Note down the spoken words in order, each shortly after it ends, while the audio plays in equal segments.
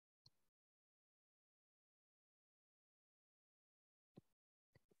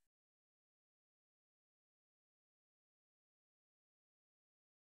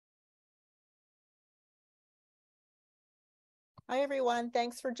Hi, everyone.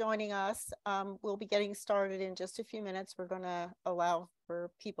 Thanks for joining us. We'll be getting started in just a few minutes. We're going to allow for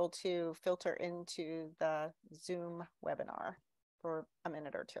people to filter into the Zoom webinar for a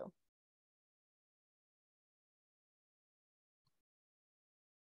minute or two.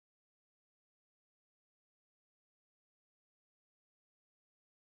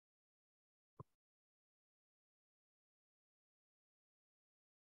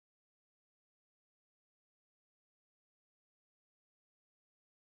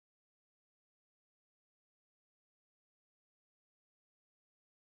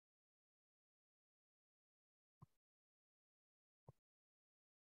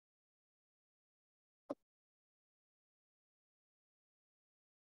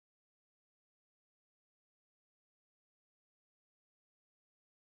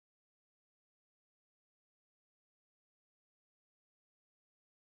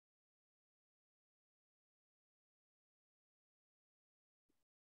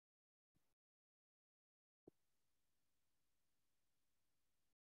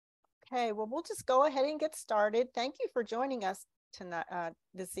 Okay, well, we'll just go ahead and get started. Thank you for joining us tonight,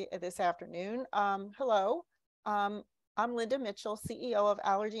 this afternoon. Hello, I'm Linda Mitchell, CEO of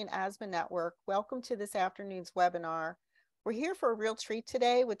Allergy and Asthma Network. Welcome to this afternoon's webinar. We're here for a real treat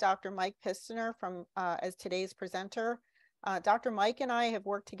today with Dr. Mike Pistiner as today's presenter. Dr. Mike and I have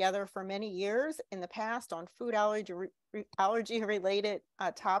worked together for many years in the past on food allergy-related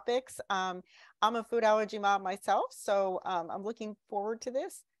topics. I'm a food allergy mom myself, so I'm looking forward to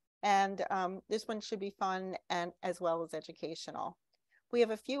this. And this one should be fun and as well as educational. We have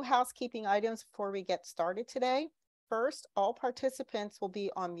a few housekeeping items before we get started today. First, all participants will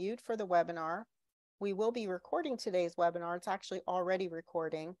be on mute for the webinar. We will be recording today's webinar. It's actually already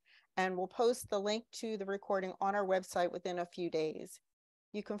recording, and we'll post the link to the recording on our website within a few days.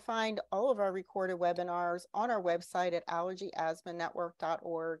 You can find all of our recorded webinars on our website at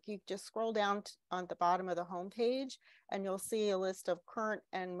allergyasthmanetwork.org. You just scroll down on the bottom of the homepage and you'll see a list of current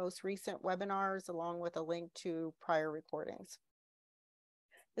and most recent webinars along with a link to prior recordings.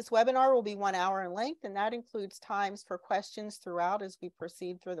 This webinar will be 1 hour in length, and that includes times for questions throughout as we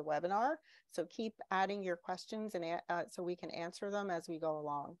proceed through the webinar. So keep adding your questions and so we can answer them as we go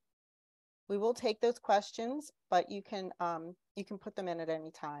along. We will take those questions, but you can put them in at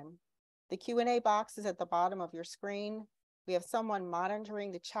any time. The Q&A box is at the bottom of your screen. We have someone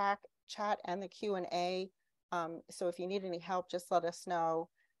monitoring the chat and the Q&A. So if you need any help, just let us know,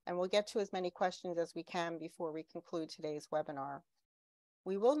 and we'll get to as many questions as we can before we conclude today's webinar.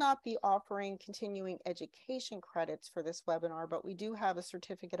 We will not be offering continuing education credits for this webinar, but we do have a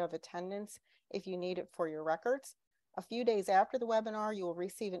certificate of attendance if you need it for your records. A few days after the webinar, you will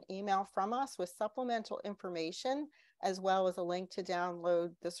receive an email from us with supplemental information, as well as a link to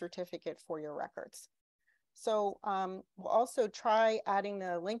download the certificate for your records. So we'll also try adding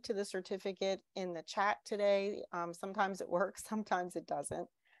the link to the certificate in the chat today. Sometimes it works, sometimes it doesn't.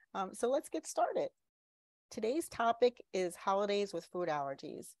 So let's get started. Today's topic is holidays with food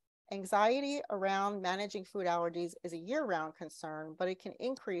allergies. Anxiety around managing food allergies is a year-round concern, but it can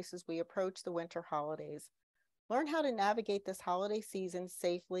increase as we approach the winter holidays. Learn how to navigate this holiday season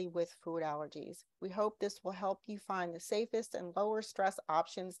safely with food allergies. We hope this will help you find the safest and lower stress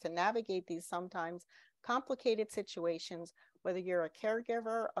options to navigate these sometimes complicated situations, whether you're a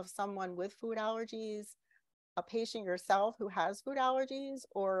caregiver of someone with food allergies, a patient yourself who has food allergies,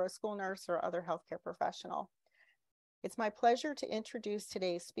 or a school nurse or other healthcare professional. It's my pleasure to introduce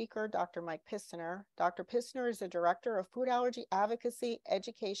today's speaker, Dr. Mike Pistiner. Dr. Pistiner is the Director of Food Allergy Advocacy,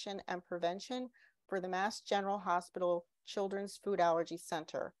 Education, and Prevention for the Mass General Hospital Children's Food Allergy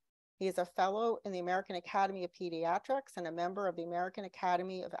Center. He is a fellow in the American Academy of Pediatrics and a member of the American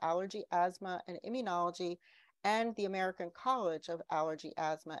Academy of Allergy, Asthma, and Immunology and the American College of Allergy,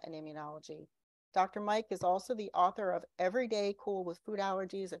 Asthma, and Immunology. Dr. Mike is also the author of Everyday Cool with Food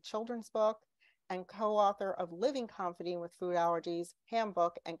Allergies, a children's book, and co-author of Living Confident with Food Allergies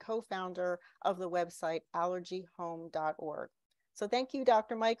handbook and co-founder of the website allergyhome.org. So thank you,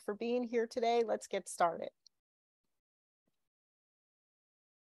 Dr. Mike, for being here today. Let's get started.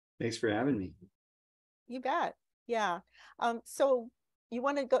 Thanks for having me. You bet. Yeah. So you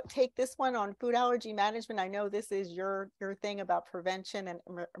want to take this one on food allergy management? I know this is your thing about prevention and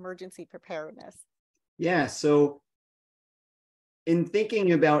emergency preparedness. Yeah. So in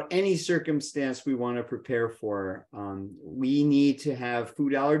thinking about any circumstance we want to prepare for, we need to have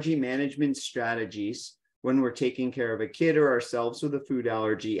food allergy management strategies when we're taking care of a kid or ourselves with a food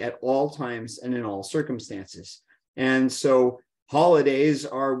allergy at all times and in all circumstances. And so holidays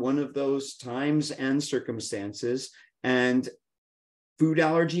are one of those times and circumstances, and food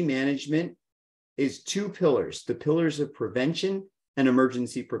allergy management is two pillars, the pillars of prevention and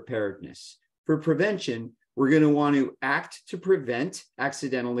emergency preparedness. For prevention, we're going to want to act to prevent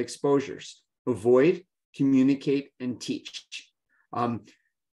accidental exposures, avoid, communicate, and teach.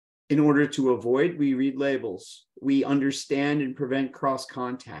 In order to avoid, we read labels. We understand and prevent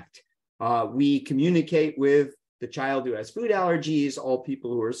cross-contact. We communicate with the child who has food allergies, all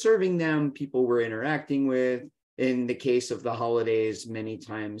people who are serving them, people we're interacting with. In the case of the holidays, many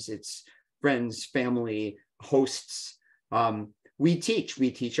times it's friends, family, hosts. We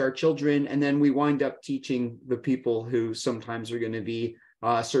teach our children, and then we wind up teaching the people who sometimes are going to be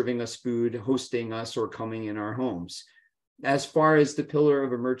serving us food, hosting us, or coming in our homes. As far as the pillar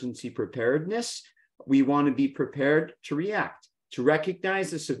of emergency preparedness, we want to be prepared to react, to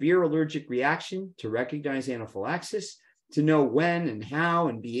recognize a severe allergic reaction, to recognize anaphylaxis, to know when and how,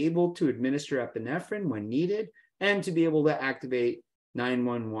 and be able to administer epinephrine when needed, and to be able to activate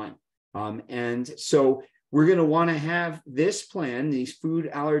 911. And so we're going to want to have this plan, these food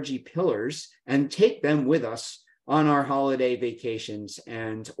allergy pillars, and take them with us on our holiday vacations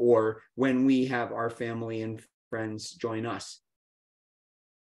and or when we have our family and friends join us.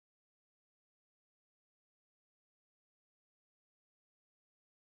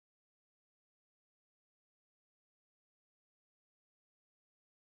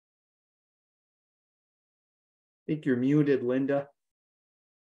 I think you're muted, Linda.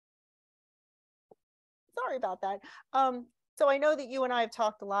 Sorry about that. So I know that you and I have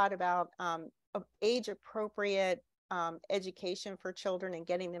talked a lot about age-appropriate education for children and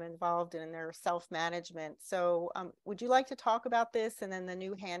getting them involved in their self-management. So would you like to talk about this and then the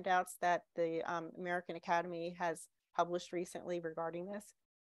new handouts that the American Academy has published recently regarding this?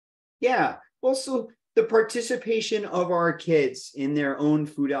 Yeah, also the participation of our kids in their own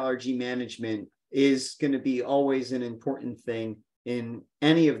food allergy management is going to be always an important thing in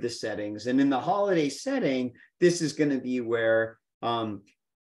any of the settings. And in the holiday setting, this is going to be where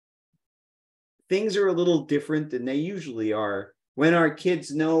things are a little different than they usually are. When our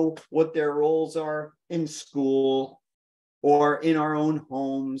kids know what their roles are in school or in our own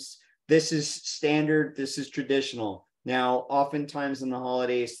homes, this is standard, this is traditional. Now, oftentimes in the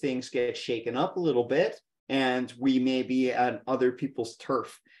holidays, things get shaken up a little bit, and we may be at other people's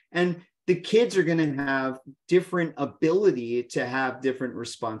turf. And the kids are going to have different ability to have different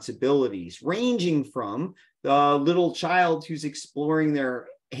responsibilities, ranging from the little child who's exploring their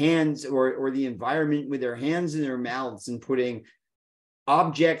hands or the environment with their hands in their mouths and putting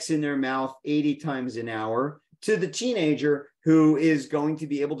objects in their mouth 80 times an hour, to the teenager who is going to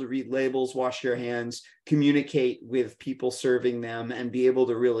be able to read labels, wash their hands, communicate with people serving them, and be able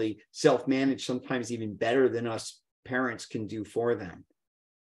to really self-manage, sometimes even better than us parents can do for them.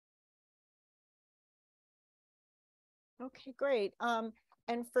 Okay, great.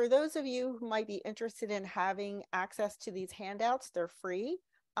 And for those of you who might be interested in having access to these handouts, they're free.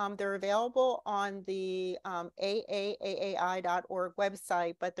 They're available on the aaai.org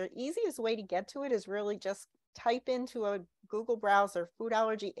website, but the easiest way to get to it is really just type into a Google browser, Food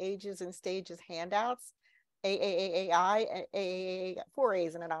Allergy Ages and Stages Handouts, AAAI, 4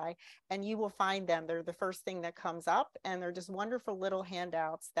 A's and an I, and you will find them. They're the first thing that comes up, and they're just wonderful little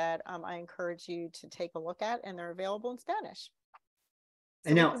handouts that I encourage you to take a look at, and they're available in Spanish. So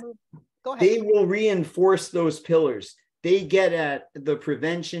and now, go ahead. They will reinforce those pillars. They get at the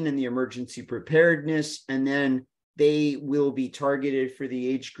prevention and the emergency preparedness, and then they will be targeted for the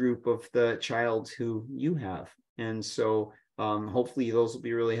age group of the child who you have. And so hopefully those will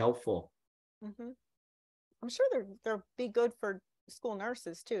be really helpful. Mm-hmm. I'm sure they'll be good for school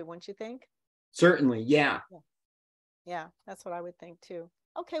nurses too, wouldn't you think? Certainly, yeah. Yeah, that's what I would think too.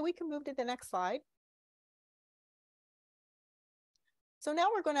 Okay, we can move to the next slide. So now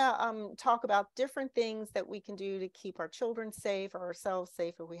we're going to talk about different things that we can do to keep our children safe or ourselves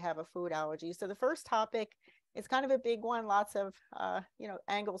safe if we have a food allergy. So the first topic is kind of a big one, lots of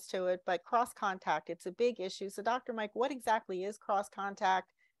angles to it, but cross contact, it's a big issue. So Dr. Mike, what exactly is cross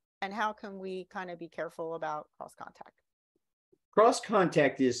contact, and how can we kind of be careful about cross contact? Cross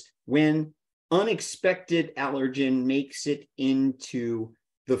contact is when unexpected allergen makes it into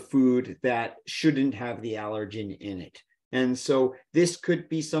the food that shouldn't have the allergen in it. And so this could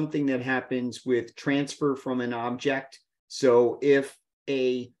be something that happens with transfer from an object. So if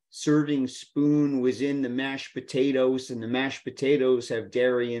a serving spoon was in the mashed potatoes and the mashed potatoes have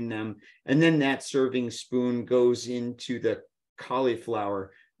dairy in them, and then that serving spoon goes into the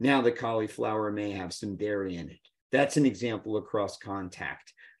cauliflower, now the cauliflower may have some dairy in it. That's an example of cross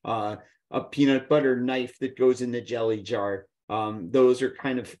contact. A peanut butter knife that goes in the jelly jar. Those are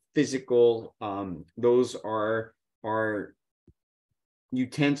kind of physical. Those are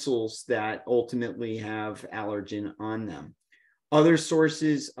utensils that ultimately have allergen on them. Other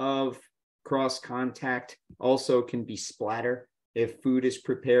sources of cross contact also can be splatter. If food is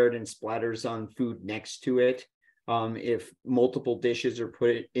prepared and splatters on food next to it, if multiple dishes are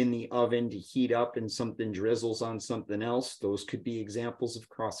put in the oven to heat up and something drizzles on something else, those could be examples of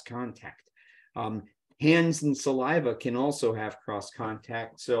cross contact. Hands and saliva can also have cross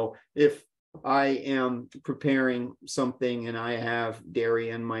contact. So if I am preparing something and I have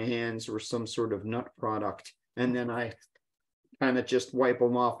dairy in my hands or some sort of nut product, and then I kind of just wipe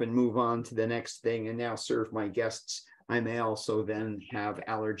them off and move on to the next thing and now serve my guests, I may also then have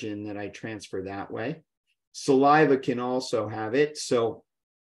allergen that I transfer that way. Saliva can also have it. So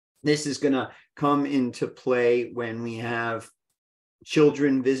this is going to come into play when we have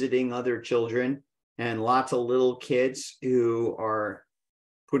children visiting other children and lots of little kids who are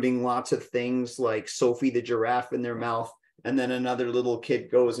putting lots of things like Sophie the giraffe in their mouth, and then another little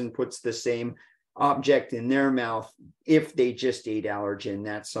kid goes and puts the same object in their mouth. If they just ate allergen,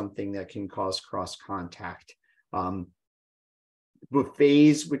 that's something that can cause cross contact.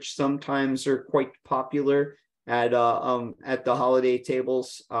 Buffets, which sometimes are quite popular at the holiday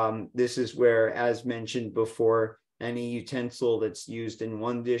tables. This is where, as mentioned before, any utensil that's used in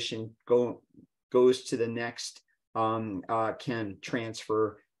one dish and goes to the next can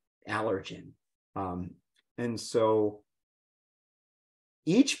transfer allergen. And so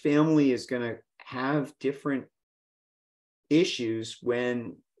each family is going to have different issues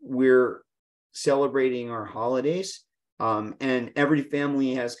when we're celebrating our holidays. And every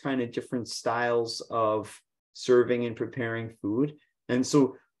family has kind of different styles of serving and preparing food. And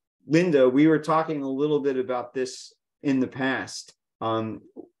so, Linda, we were talking a little bit about this in the past.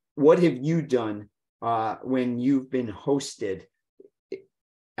 What have you done when you've been hosted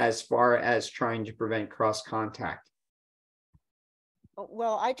as far as trying to prevent cross contact?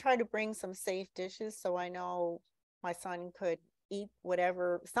 Well, I try to bring some safe dishes so I know my son could eat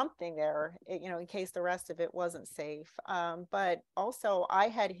whatever, something there, in case the rest of it wasn't safe. But also I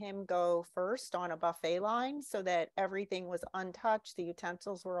had him go first on a buffet line so that everything was untouched, the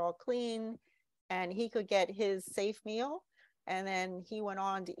utensils were all clean, and he could get his safe meal. And then he went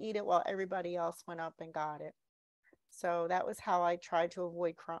on to eat it while everybody else went up and got it. So that was how I tried to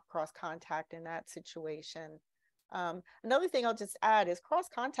avoid cross contact in that situation. Another thing I'll just add is cross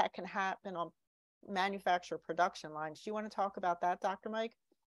contact can happen on manufacturer production lines. Do you want to talk about that, Dr. Mike?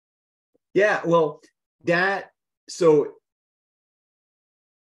 Yeah, well, so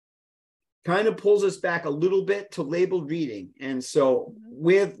kind of pulls us back a little bit to labeled reading. And so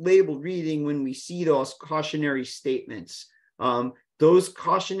with labeled reading, when we see those cautionary statements, those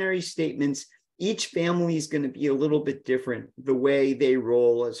cautionary statements, each family is going to be a little bit different the way they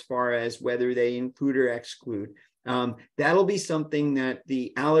roll as far as whether they include or exclude. That'll be something that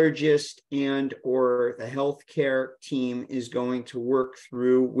the allergist and or the healthcare team is going to work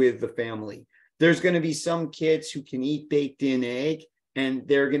through with the family. There's going to be some kids who can eat baked in egg, and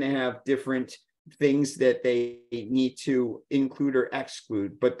they're going to have different things that they need to include or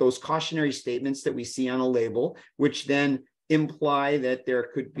exclude. But those cautionary statements that we see on a label, which then imply that there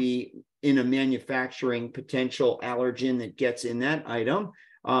could be in a manufacturing potential allergen that gets in that item.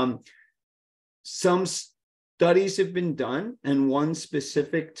 Some studies have been done, and one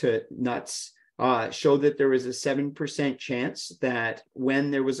specific to nuts showed that there was a 7% chance that when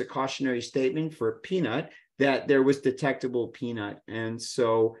there was a cautionary statement for peanut, that there was detectable peanut. And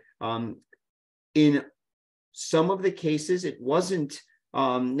so in some of the cases, it wasn't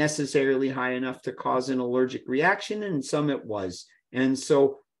necessarily high enough to cause an allergic reaction, and some it was. And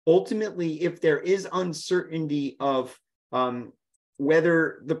so ultimately, if there is uncertainty of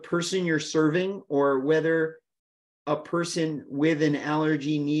whether the person you're serving or whether a person with an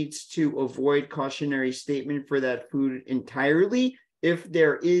allergy needs to avoid cautionary statement for that food entirely, if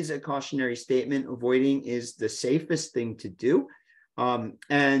there is a cautionary statement, avoiding is the safest thing to do.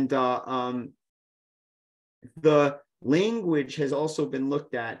 The language has also been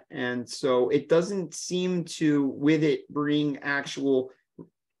looked at, and so it doesn't seem to, with it, bring actual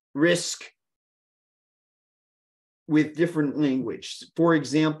risk with different language. For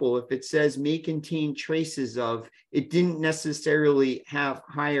example, if it says may contain traces of, it didn't necessarily have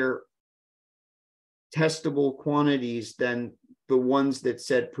higher testable quantities than the ones that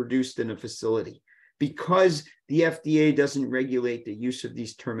said produced in a facility, because the FDA doesn't regulate the use of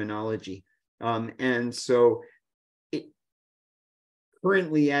these terminology. And so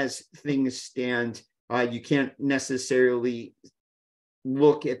currently, as things stand, you can't necessarily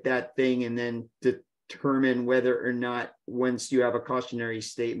look at that thing and then determine whether or not, once you have a cautionary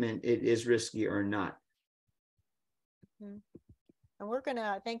statement, it is risky or not. And we're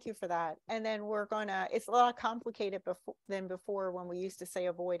gonna thank you for that. And then we're gonna, it's a lot complicated than before when we used to say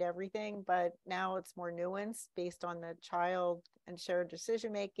avoid everything, but now it's more nuanced based on the child and shared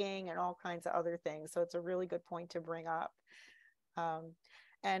decision making and all kinds of other things. So it's a really good point to bring up.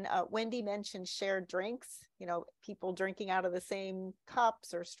 And Wendy mentioned shared drinks, you know, people drinking out of the same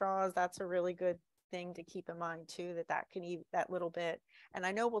cups or straws. That's a really good thing to keep in mind too, that can eat that little bit. And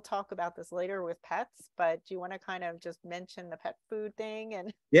I know we'll talk about this later with pets, but do you want to kind of just mention the pet food thing?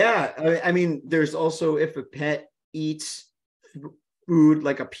 And yeah, I mean, there's also, if a pet eats food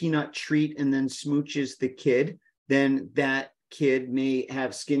like a peanut treat and then smooches the kid, then that kid may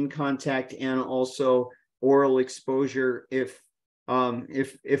have skin contact and also oral exposure if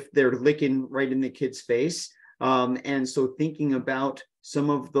they're licking right in the kid's face. And so thinking about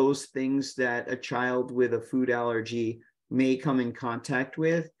some of those things that a child with a food allergy may come in contact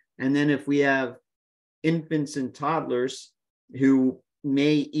with. And then if we have infants and toddlers who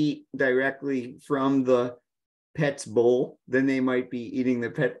may eat directly from the pet's bowl, then they might be eating the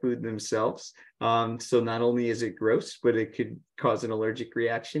pet food themselves. So not only is it gross, but it could cause an allergic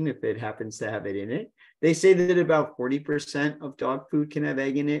reaction if it happens to have it in it. They say that about 40% of dog food can have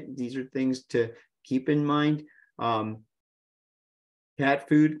egg in it. These are things to keep in mind. Cat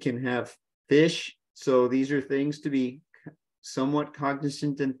food can have fish. So these are things to be somewhat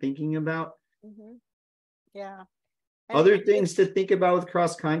cognizant and thinking about. mm-hmm. Yeah. Other things to think about with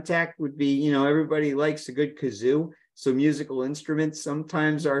cross contact would be, you know, everybody likes a good kazoo. So musical instruments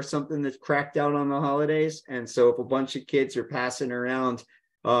sometimes are something that's cracked out on the holidays. And so if a bunch of kids are passing around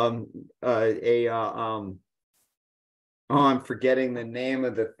oh, I'm forgetting the name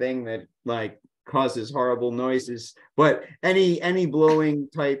of the thing that like causes horrible noises, but any blowing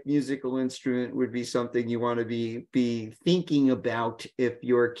type musical instrument would be something you want to be thinking about if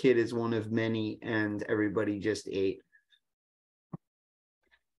your kid is one of many and everybody just ate.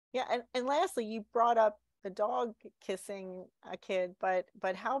 Yeah, and lastly, you brought up the dog kissing a kid, but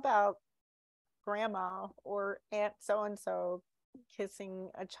how about grandma or Aunt so-and-so kissing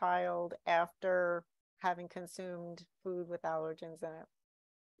a child after having consumed food with allergens in it?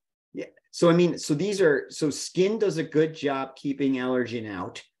 Yeah. So, I mean, so skin does a good job keeping allergen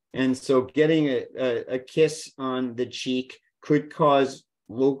out. And so getting a kiss on the cheek could cause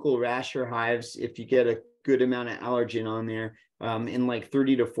local rash or hives if you get a good amount of allergen on there, in like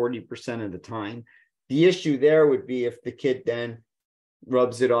 30 to 40% of the time. The issue there would be if the kid then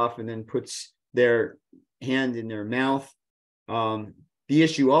rubs it off and then puts their hand in their mouth. The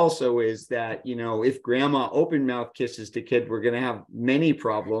issue also is that, you know, if grandma open mouth kisses the kid, we're going to have many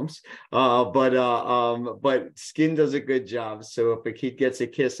problems. But skin does a good job. So if a kid gets a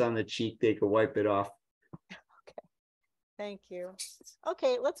kiss on the cheek, they can wipe it off. Okay, thank you.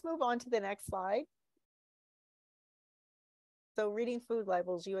 Okay, let's move on to the next slide. So reading food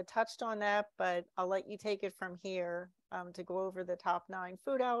labels, you had touched on that, but I'll let you take it from here to go over the top 9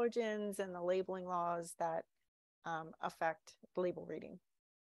 food allergens and the labeling laws that affect label reading.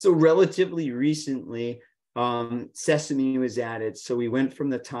 So relatively recently, sesame was added. So we went from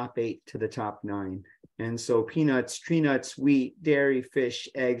the top 8 to the top 9. And so peanuts, tree nuts, wheat, dairy, fish,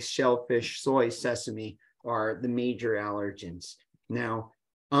 eggs, shellfish, soy, sesame are the major allergens. Now,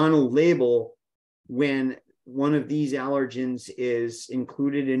 on a label, when one of these allergens is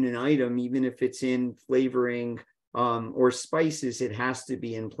included in an item, even if it's in flavoring or spices, it has to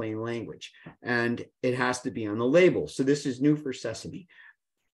be in plain language and it has to be on the label. So this is new for sesame.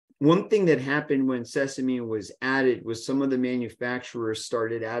 One thing that happened when sesame was added was some of the manufacturers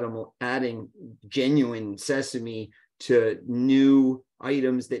started adding genuine sesame to new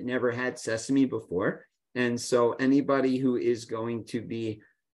items that never had sesame before. And so anybody who is going to be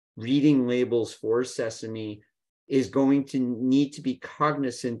reading labels for sesame is going to need to be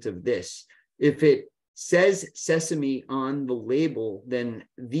cognizant of this. If it says sesame on the label, then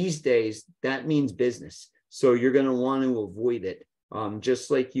these days that means business. So you're going to want to avoid it, just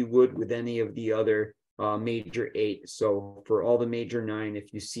like you would with any of the other major 8. So for all the major 9,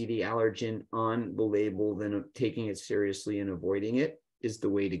 if you see the allergen on the label, then taking it seriously and avoiding it is the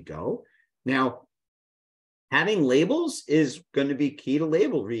way to go. Now, having labels is going to be key to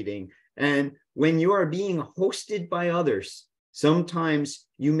label reading. And when you are being hosted by others, sometimes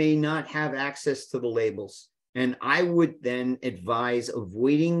you may not have access to the labels. And I would then advise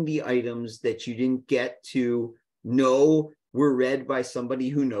avoiding the items that you didn't get to know were read by somebody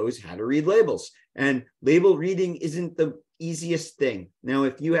who knows how to read labels. And label reading isn't the easiest thing. Now,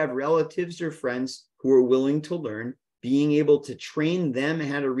 if you have relatives or friends who are willing to learn, being able to train them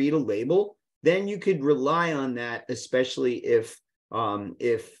how to read a label, then you could rely on that, especially if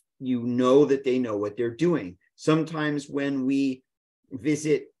you know that they know what they're doing. Sometimes when we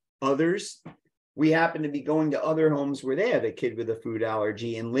visit others. We happen to be going to other homes where they have a kid with a food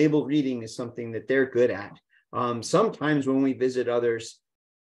allergy, and label reading is something that they're good at. Sometimes when we visit others,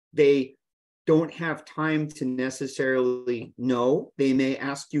 they don't have time to necessarily know. They may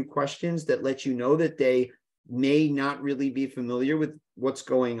ask you questions that let you know that they may not really be familiar with what's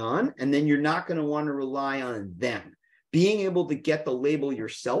going on, and then you're not going to want to rely on them. Being able to get the label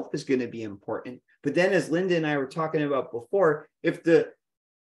yourself is going to be important. But then, as Linda and I were talking about before, if the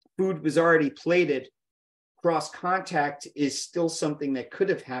food was already plated, cross contact is still something that could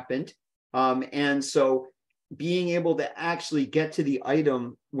have happened. And so being able to actually get to the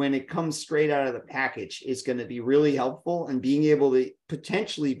item when it comes straight out of the package is going to be really helpful, and being able to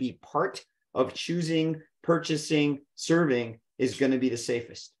potentially be part of choosing, purchasing, serving is going to be the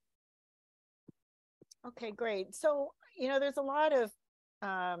safest. Okay, great. So, there's a lot of,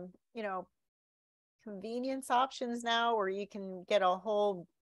 convenience options now where you can get a whole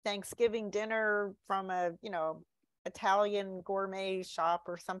Thanksgiving dinner from a, Italian gourmet shop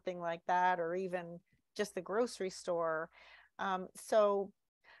or something like that, or even just the grocery store. So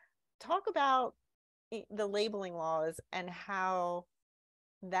talk about the labeling laws and how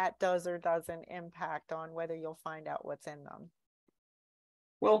that does or doesn't impact on whether you'll find out what's in them.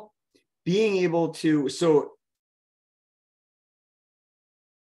 Well, being able to, so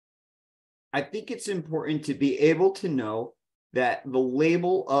I think it's important to be able to know that the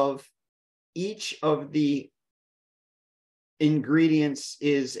label of each of the ingredients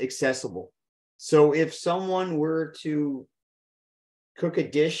is accessible. So if someone were to cook a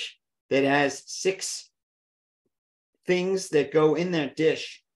dish that has 6 things that go in that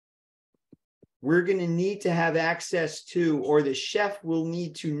dish, we're going to need to have access to, or the chef will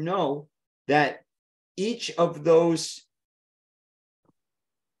need to know that each of those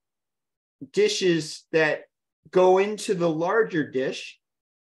dishes that go into the larger dish,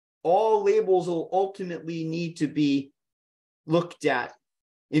 all labels will ultimately need to be looked at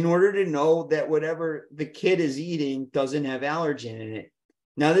in order to know that whatever the kid is eating doesn't have allergen in it.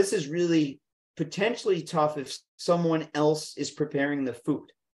 Now, this is really potentially tough if someone else is preparing the food.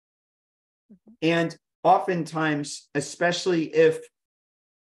 And oftentimes, especially if,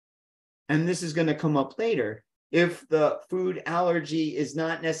 and this is going to come up later, if the food allergy is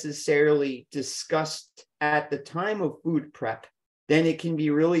not necessarily discussed at the time of food prep, then it can be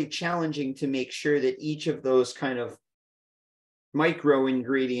really challenging to make sure that each of those kind of micro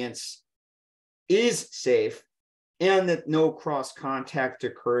ingredients is safe and that no cross contact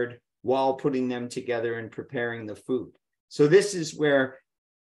occurred while putting them together and preparing the food. So this is where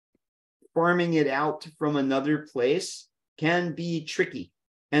farming it out from another place can be tricky.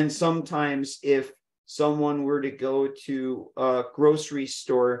 And sometimes if someone were to go to a grocery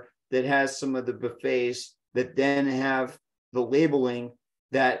store that has some of the buffets that then have the labeling,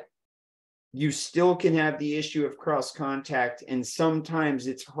 that you still can have the issue of cross contact, and sometimes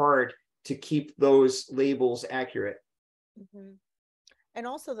it's hard to keep those labels accurate. Mm-hmm. And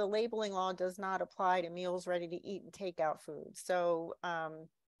also the labeling law does not apply to meals ready to eat and takeout food. So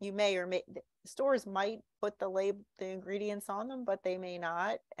you may or may, stores might put the ingredients on them, but they may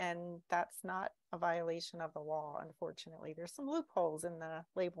not, and that's not a violation of the law. Unfortunately, there's some loopholes in the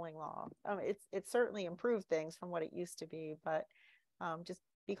labeling law. It's certainly improved things from what it used to be, but just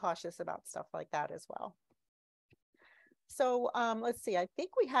be cautious about stuff like that as well. So let's see, I think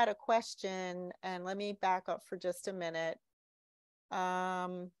we had a question, and let me back up for just a minute.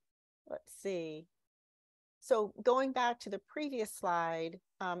 Let's see. So going back to the previous slide,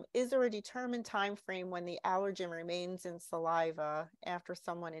 is there a determined time frame when the allergen remains in saliva after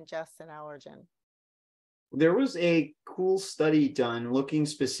someone ingests an allergen? There was a cool study done looking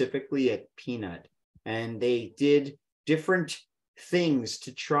specifically at peanut, and they did different things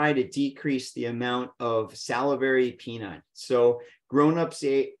to try to decrease the amount of salivary peanut. So grown-ups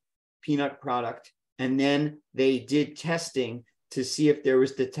ate peanut product, and then they did testing to see if there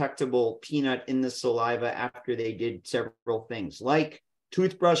was detectable peanut in the saliva after they did several things like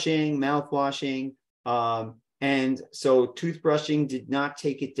toothbrushing, mouthwashing. And so toothbrushing did not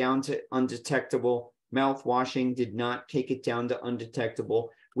take it down to undetectable. Mouthwashing did not take it down to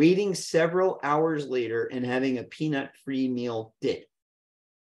undetectable. Waiting several hours later and having a peanut-free meal did.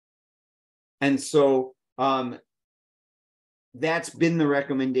 And so that's been the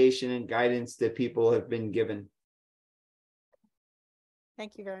recommendation and guidance that people have been given.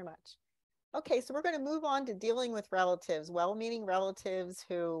 Thank you very much. Okay, so we're going to move on to dealing with relatives, well-meaning relatives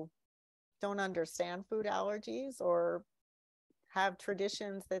who don't understand food allergies or have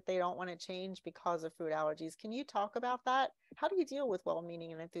traditions that they don't want to change because of food allergies. Can you talk about that? How do you deal with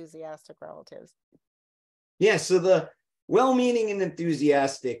well-meaning and enthusiastic relatives? Yeah, so well-meaning and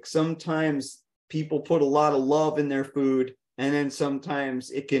enthusiastic. Sometimes people put a lot of love in their food, and then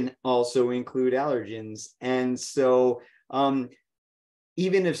sometimes it can also include allergens. And so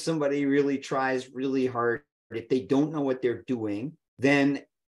even if somebody really tries really hard, if they don't know what they're doing, then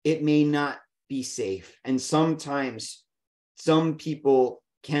it may not be safe. And sometimes some people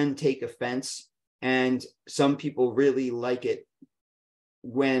can take offense, and some people really like it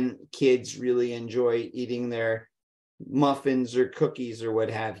when kids really enjoy eating their muffins or cookies or what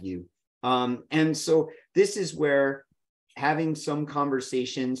have you. And so this is where having some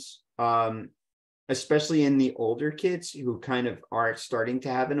conversations, especially in the older kids who kind of are starting to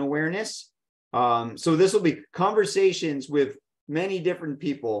have an awareness. So this will be conversations with many different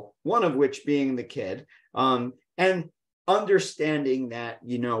people, one of which being the kid, and understanding that,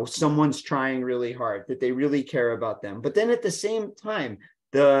 you know, someone's trying really hard, that they really care about them. But then at the same time,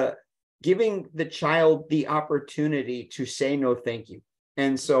 giving the child the opportunity to say no, thank you.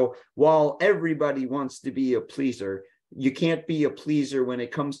 And so while everybody wants to be a pleaser, you can't be a pleaser when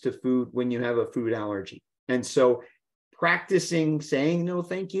it comes to food when you have a food allergy. And so practicing saying no,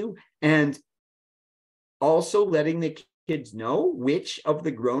 thank you, and also letting the kids know which of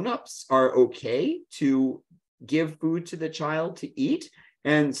the grown-ups are okay to give food to the child to eat.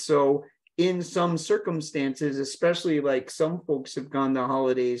 And so in some circumstances, especially like some folks have gone to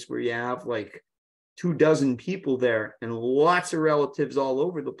holidays where you have like 24 people there and lots of relatives all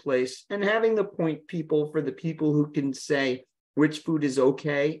over the place, and having the point people for the people who can say which food is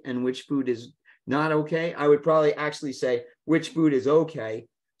okay and which food is not okay. I would probably actually say which food is okay.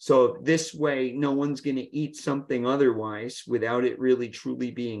 So this way, no one's going to eat something otherwise without it really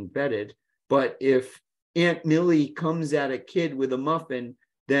truly being vetted. But if Aunt Millie comes at a kid with a muffin,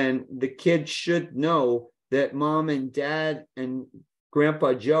 then the kid should know that mom and dad and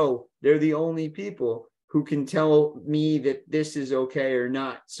Grandpa Joe, they're the only people who can tell me that this is okay or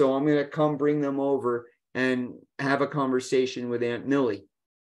not. So I'm going to come bring them over and have a conversation with Aunt Millie.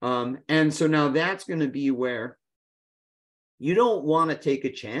 And so now that's going to be where you don't want to take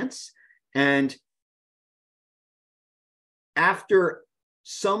a chance. And after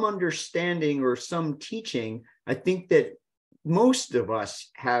some understanding or some teaching, I think that most of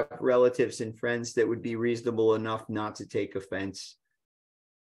us have relatives and friends that would be reasonable enough not to take offense.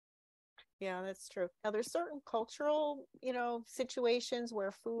 Yeah, that's true. Now, there's certain cultural, situations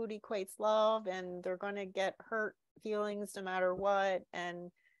where food equates love, and they're going to get hurt feelings no matter what. And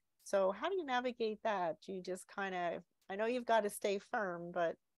so how do you navigate that? Do you just kind of, I know you've got to stay firm,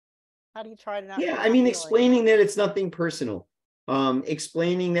 but how do you try to not Yeah, hurt I mean, feelings? explaining that it's nothing personal.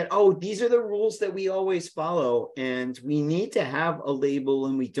 Explaining that, oh, these are the rules that we always follow, and we need to have a label,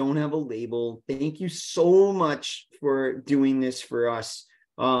 and we don't have a label. Thank you so much for doing this for us.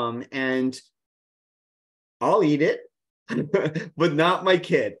 And I'll eat it, but not my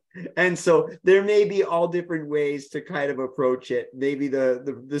kid. And so there may be all different ways to kind of approach it. Maybe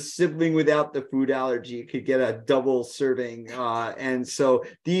the sibling without the food allergy could get a double serving. And so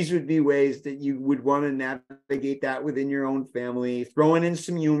these would be ways that you would want to navigate that within your own family, throwing in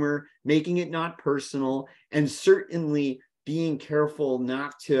some humor, making it not personal, and certainly being careful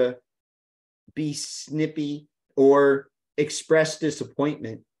not to be snippy or express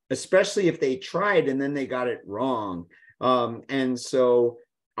disappointment, especially if they tried and then they got it wrong. And so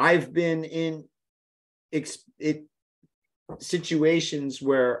I've been in situations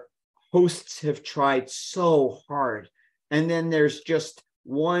where hosts have tried so hard, and then there's just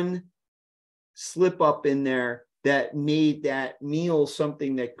one slip up in there that made that meal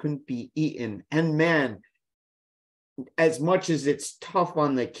something that couldn't be eaten. And man, as much as it's tough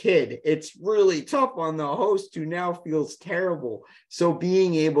on the kid, it's really tough on the host who now feels terrible. So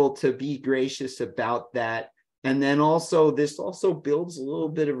being able to be gracious about that. And then also, this also builds a little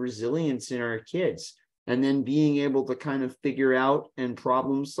bit of resilience in our kids. And then being able to kind of figure out and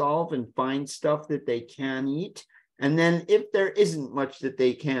problem solve and find stuff that they can eat. And then if there isn't much that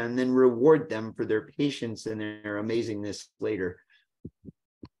they can, then reward them for their patience and their amazingness later.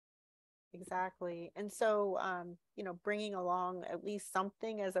 Exactly. And so, bringing along at least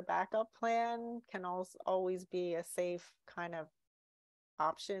something as a backup plan can also always be a safe kind of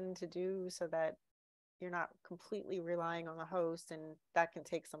option to do, so that you're not completely relying on the host, and that can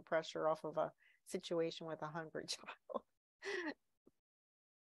take some pressure off of a situation with a hungry child.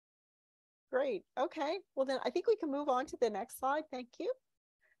 Great. Okay. Well, then I think we can move on to the next slide. Thank you.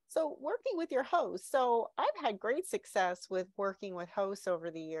 So working with your host. So I've had great success with working with hosts over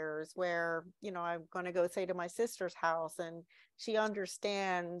the years where, I'm going to go say to my sister's house, and she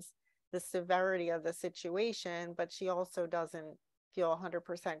understands the severity of the situation, but she also doesn't feel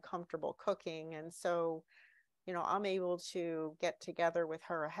 100% comfortable cooking. And so I'm able to get together with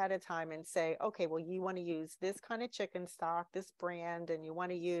her ahead of time and say, okay, well, you want to use this kind of chicken stock, this brand, and you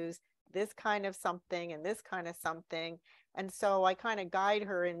want to use this kind of something and this kind of something. And so I kind of guide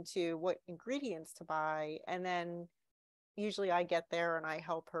her into what ingredients to buy. And then usually I get there and I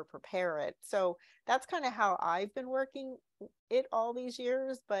help her prepare it. So that's kind of how I've been working it all these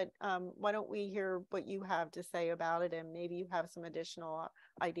years. But why don't we hear what you have to say about it, and maybe you have some additional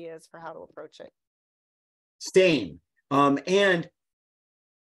ideas for how to approach it. Same. And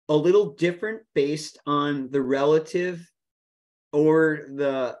a little different based on the relative or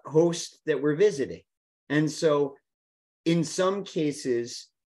the host that we're visiting. And so in some cases,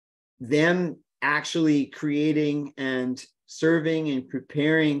 them actually creating and serving and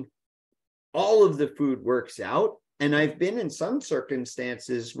preparing all of the food works out. And I've been in some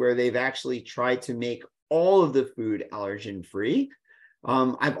circumstances where they've actually tried to make all of the food allergen free.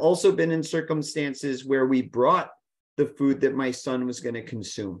 I've also been in circumstances where we brought the food that my son was going to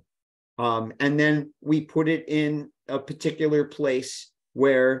consume. And then we put it in a particular place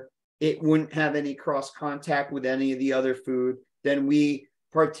where it wouldn't have any cross contact with any of the other food. Then we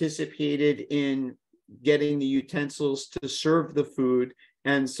participated in getting the utensils to serve the food.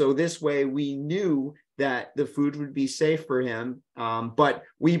 And so this way we knew that the food would be safe for him, but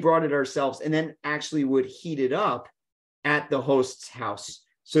we brought it ourselves and then actually would heat it up at the host's house.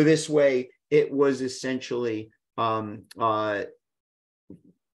 So this way it was essentially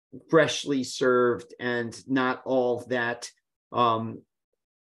freshly served and not all that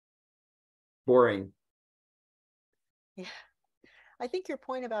boring. Yeah. I think your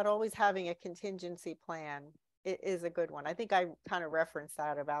point about always having a contingency plan is a good one. I think I kind of referenced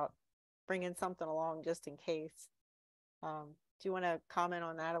that about bringing something along just in case. Do you want to comment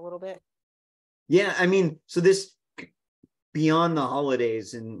on that a little bit? Yeah, I mean, so this beyond the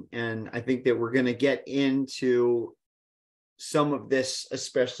holidays, and I think that we're going to get into some of this,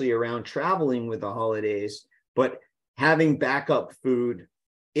 especially around traveling with the holidays, but having backup food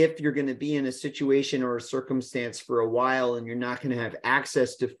if you're going to be in a situation or a circumstance for a while and you're not going to have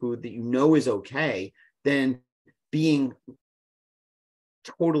access to food that you know is okay, then being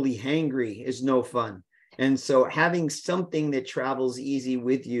totally hangry is no fun. And so having something that travels easy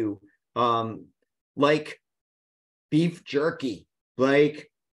with you, like beef jerky, like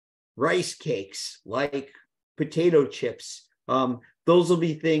rice cakes, like potato chips, those will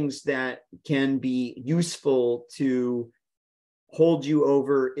be things that can be useful to hold you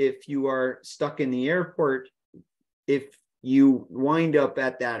over if you are stuck in the airport. If you wind up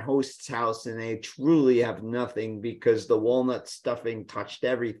at that host's house and they truly have nothing because the walnut stuffing touched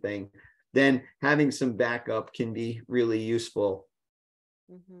everything, then having some backup can be really useful.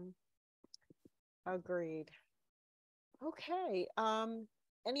 Mm-hmm. Agreed. Okay.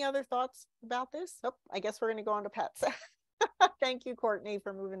 Any other thoughts about this? Oh, I guess we're going to go on to pets. Thank you, Courtney,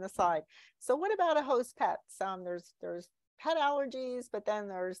 for moving aside. So what about a host pets? There's pet allergies, but then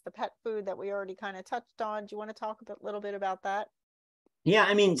there's the pet food that we already kind of touched on. Do you want to talk a little bit about that? Yeah,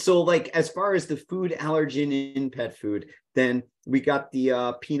 I mean, so like as far as the food allergen in pet food, then we got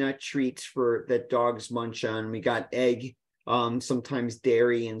the peanut treats for that dogs munch on. We got egg, sometimes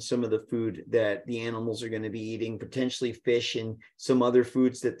dairy, and some of the food that the animals are going to be eating, potentially fish and some other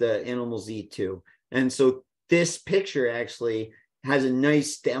foods that the animals eat too. And so this picture actually has a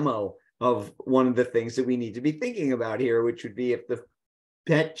nice demo of one of the things that we need to be thinking about here, which would be if the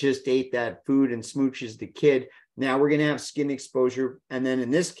pet just ate that food and smooches the kid, now we're going to have skin exposure. And then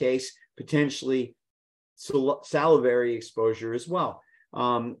in this case, potentially salivary exposure as well.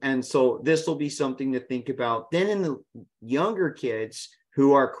 And so this will be something to think about. Then in the younger kids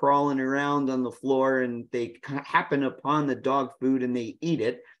who are crawling around on the floor and they happen upon the dog food and they eat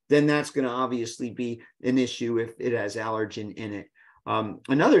it, then that's going to obviously be an issue if it has allergen in it.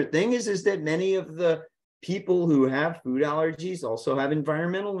 Another thing is that many of the people who have food allergies also have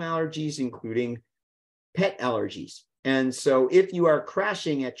environmental allergies, including pet allergies. And so if you are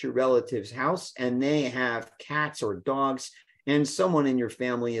crashing at your relative's house and they have cats or dogs, and someone in your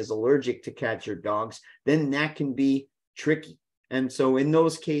family is allergic to cats or dogs, then that can be tricky. And so in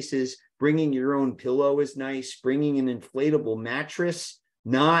those cases, bringing your own pillow is nice, bringing an inflatable mattress,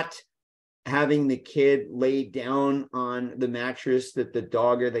 not having the kid lay down on the mattress that the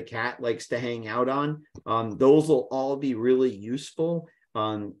dog or the cat likes to hang out on. Those will all be really useful.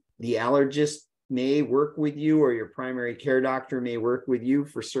 The allergist may work with you, or your primary care doctor may work with you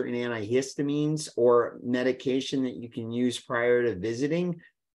for certain antihistamines or medication that you can use prior to visiting.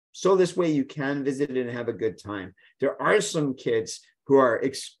 So this way you can visit and have a good time. There are some kids who are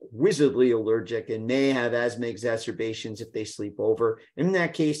exquisitely allergic and may have asthma exacerbations if they sleep over. In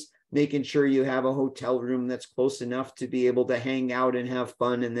that case, making sure you have a hotel room that's close enough to be able to hang out and have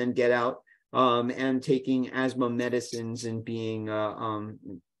fun and then get out, and taking asthma medicines and being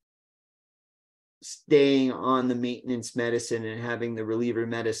staying on the maintenance medicine and having the reliever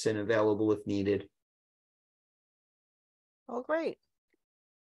medicine available if needed. Oh, great.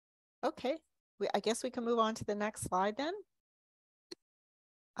 Okay, I guess we can move on to the next slide then.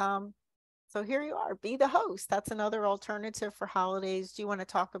 So here you are, be the host. That's another alternative for holidays. Do you want to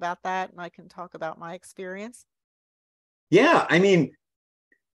talk about that? And I can talk about my experience. Yeah, I mean,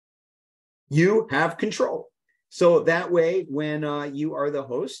 you have control. So that way, when you are the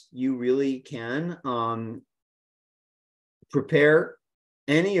host, you really can prepare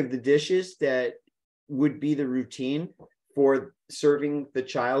any of the dishes that would be the routine for serving the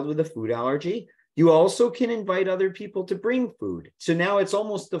child with a food allergy. You also can invite other people to bring food. So now it's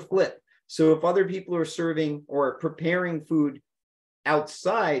almost the flip. So if other people are serving or preparing food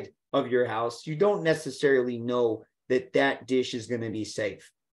outside of your house, you don't necessarily know that that dish is going to be safe.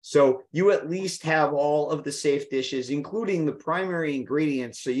 So you at least have all of the safe dishes, including the primary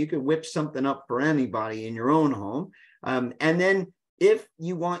ingredients, so you can whip something up for anybody in your own home. And then if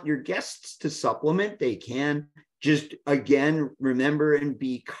you want your guests to supplement, they can. Just, again, remember and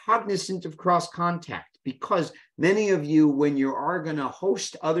be cognizant of cross contact, because many of you, when you are going to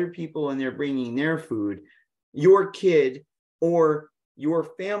host other people and they're bringing their food, your kid or your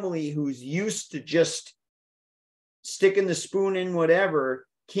family who's used to just sticking the spoon in whatever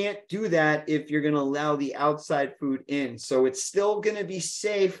can't do that if you're going to allow the outside food in. So it's still going to be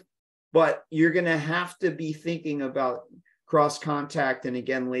safe, but you're going to have to be thinking about cross contact and,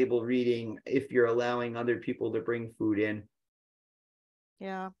 again, label reading if you're allowing other people to bring food in.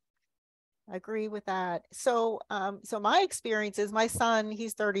 Yeah, I agree with that. So my experience is my son,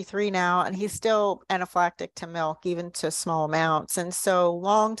 he's 33 now, and he's still anaphylactic to milk, even to small amounts. And so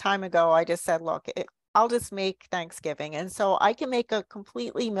long time ago, I just said, look, I'll just make Thanksgiving. And so I can make a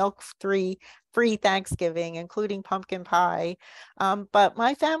completely milk-free Thanksgiving, including pumpkin pie. But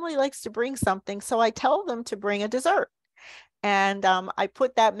my family likes to bring something. So I tell them to bring a dessert. And I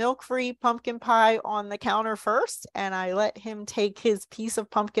put that milk-free pumpkin pie on the counter first, and I let him take his piece of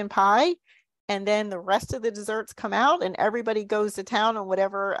pumpkin pie, and then the rest of the desserts come out, and everybody goes to town on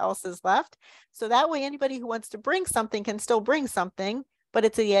whatever else is left. So that way, anybody who wants to bring something can still bring something, but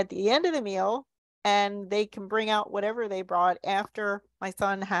it's at the end of the meal, and they can bring out whatever they brought after my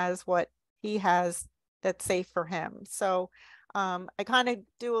son has what he has that's safe for him. So I kind of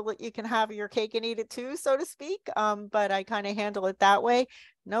do you can have your cake and eat it too, so to speak. But I kind of handle it that way.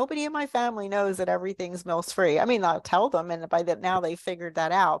 Nobody in my family knows that everything's milk free. I mean, I'll tell them, and by that now they figured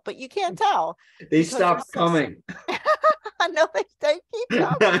that out, but you can't tell. They stopped coming. I know they keep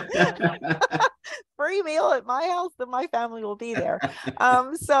coming. Free meal at my house, then my family will be there.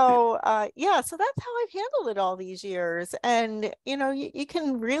 Yeah, so that's how I've handled it all these years. And you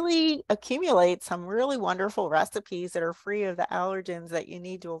can really accumulate some really wonderful recipes that are free of the allergens that you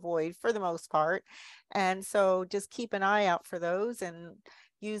need to avoid for the most part. And so just keep an eye out for those and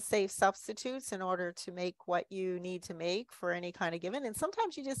use safe substitutes in order to make what you need to make for any kind of given. And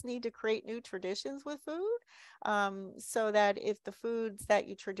sometimes you just need to create new traditions with food, so that if the foods that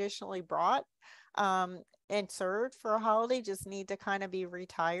you traditionally brought and served for a holiday just need to kind of be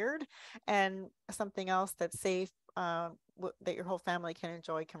retired, and something else that's safe, that your whole family can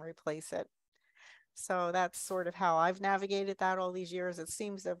enjoy, can replace it. So that's sort of how I've navigated that all these years. It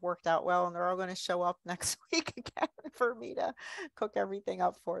seems to have worked out well, and they're all going to show up next week again for me to cook everything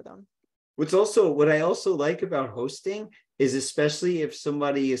up for them. What I also like about hosting is, especially if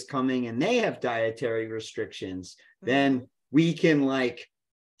somebody is coming and they have dietary restrictions, then we can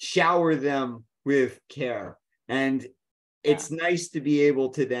shower them with care. And it's nice to be able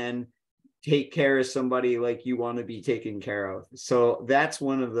to then take care of somebody like you want to be taken care of. So that's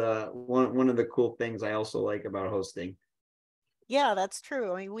one of the cool things I also like about hosting. Yeah, that's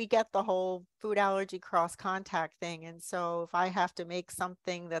true. I mean, we get the whole food allergy cross contact thing. And so if I have to make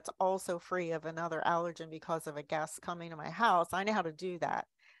something that's also free of another allergen because of a guest coming to my house, I know how to do that.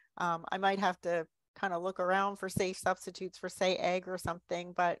 I might have to kind of look around for safe substitutes for, say, egg or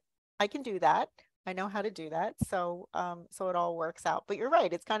something, but I can do that. I know how to do that. So it all works out. But you're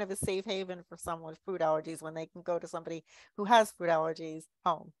right. It's kind of a safe haven for someone with food allergies when they can go to somebody who has food allergies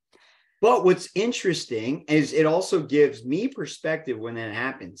home. But what's interesting is it also gives me perspective when that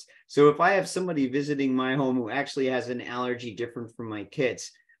happens. So if I have somebody visiting my home who actually has an allergy different from my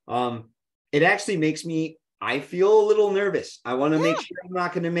kids, it actually makes I feel a little nervous. I want to make sure I'm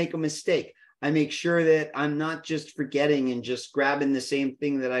not going to make a mistake. I make sure that I'm not just forgetting and just grabbing the same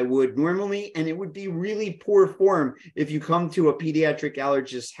thing that I would normally. And it would be really poor form if you come to a pediatric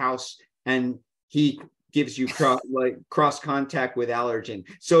allergist's house and he gives you cross contact with allergen.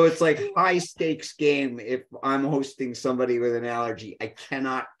 So it's like high stakes game. If I'm hosting somebody with an allergy, I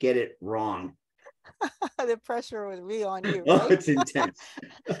cannot get it wrong. The pressure would be on you, Oh, right? it's intense.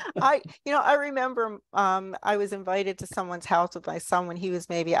 I remember I was invited to someone's house with my son when he was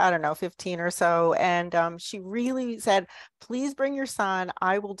maybe, I don't know, 15 or so. And she really said, please bring your son.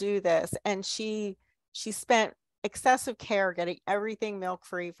 I will do this. And she spent excessive care getting everything milk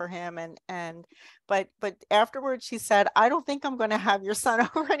free for him. But afterwards she said, I don't think I'm going to have your son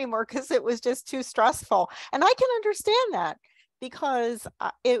over anymore because it was just too stressful. And I can understand that, because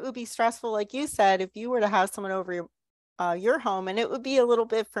it would be stressful, like you said, if you were to have someone over your home, and it would be a little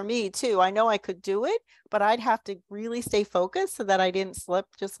bit for me too. I know I could do it, but I'd have to really stay focused so that I didn't slip,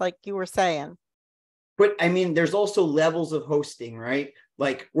 just like you were saying. But I mean, there's also levels of hosting, right?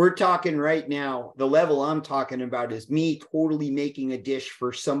 Like we're talking right now, the level I'm talking about is me totally making a dish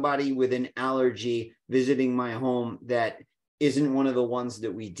for somebody with an allergy visiting my home that isn't one of the ones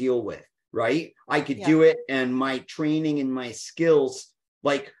that we deal with, right? I could do it, and my training and my skills,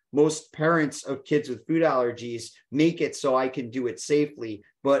 like most parents of kids with food allergies, make it so I can do it safely.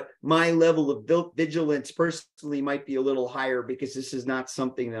 But my level of vigilance personally might be a little higher because this is not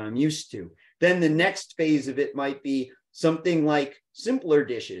something that I'm used to. Then the next phase of it might be something like simpler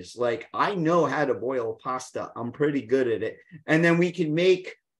dishes. Like I know how to boil pasta. I'm pretty good at it. And then we can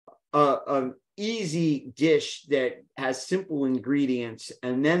make an easy dish that has simple ingredients.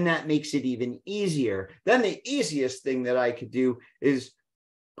 And then that makes it even easier. Then the easiest thing that I could do is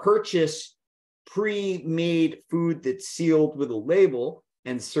purchase pre-made food that's sealed with a label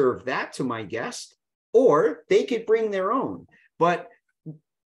and serve that to my guest, or they could bring their own. But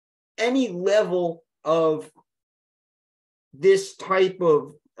any level of this type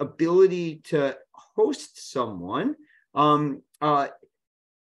of ability to host someone could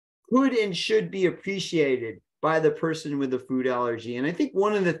and should be appreciated by the person with a food allergy. And I think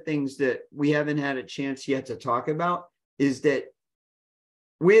one of the things that we haven't had a chance yet to talk about is that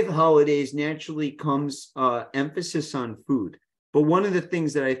with holidays naturally comes emphasis on food. But one of the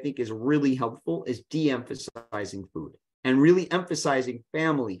things that I think is really helpful is de-emphasizing food and really emphasizing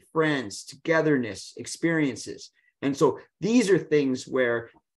family, friends, togetherness, experiences. And so these are things where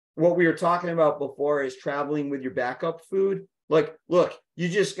what we were talking about before is traveling with your backup food. Like, look, you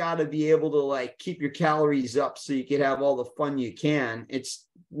just got to be able to like keep your calories up so you can have all the fun you can. It's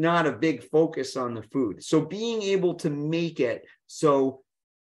not a big focus on the food. So being able to make it so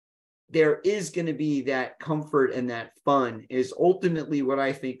there is going to be that comfort and that fun is ultimately what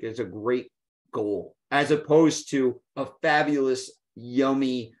I think is a great goal, as opposed to a fabulous,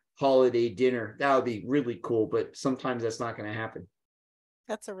 yummy holiday dinner. That would be really cool, but sometimes that's not going to happen.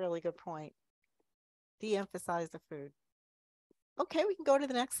 That's a really good point. De-emphasize the food. Okay, we can go to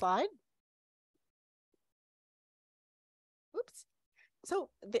the next slide. Oops. So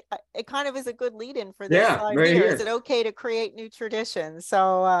it kind of is a good lead in for this slide right here. here. Is it okay to create new traditions?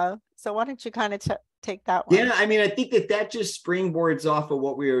 So why don't you kind of take that one? Yeah, I mean, I think that just springboards off of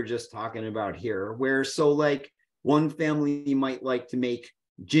what we were just talking about here, where so like one family might like to make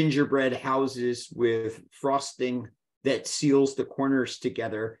gingerbread houses with frosting that seals the corners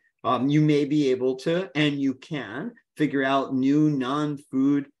together. You may be able to, and you can figure out new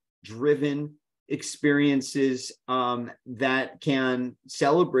non-food driven experiences that can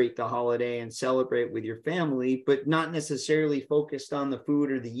celebrate the holiday and celebrate with your family, but not necessarily focused on the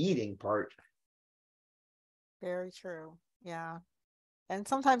food or the eating part. Very true. Yeah. And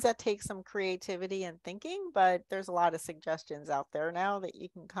sometimes that takes some creativity and thinking, but there's a lot of suggestions out there now that you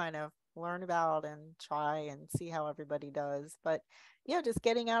can kind of learn about and try and see how everybody does. But yeah, just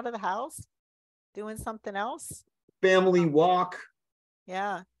getting out of the house, doing something else. Family walk.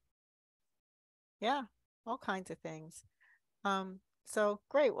 Yeah. Yeah. All kinds of things. So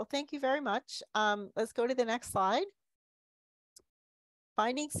great. Well, thank you very much. Let's go to the next slide.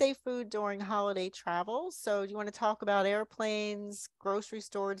 Finding safe food during holiday travel. So do you want to talk about airplanes, grocery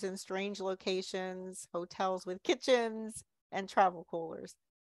stores in strange locations, hotels with kitchens, and travel coolers?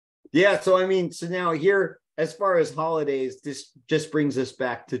 Yeah, so I mean, so now here, as far as holidays, this just brings us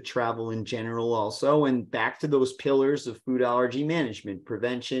back to travel in general also, and back to those pillars of food allergy management,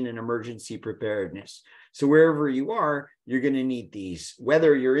 prevention, and emergency preparedness. So wherever you are, you're going to need these,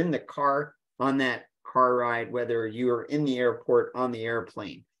 whether you're in the car on that car ride, whether you're in the airport on the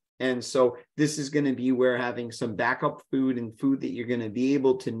airplane. And so this is going to be where having some backup food and food that you're going to be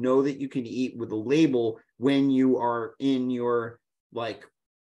able to know that you can eat with a label when you are in your like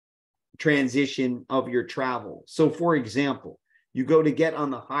transition of your travel. So for example, you go to get on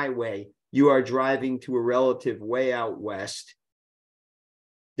the highway, you are driving to a relative way out west.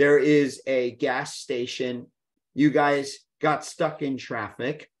 There is a gas station. You guys got stuck in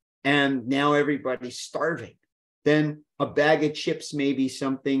traffic and now everybody's starving. Then a bag of chips may be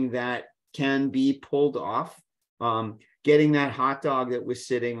something that can be pulled off. Getting that hot dog that was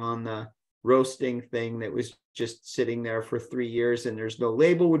sitting on the roasting thing that was just sitting there for 3 years and there's no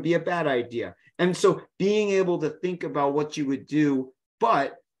label would be a bad idea. And so being able to think about what you would do,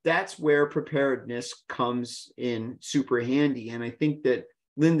 but that's where preparedness comes in super handy. And I think that,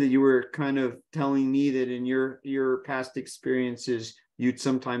 Linda, you were kind of telling me that in your past experiences, you'd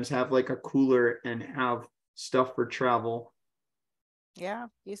sometimes have like a cooler and have stuff for travel. Yeah,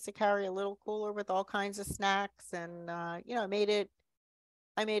 used to carry a little cooler with all kinds of snacks, and I made it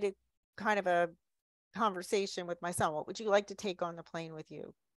kind of a conversation with my son. What would you like to take on the plane with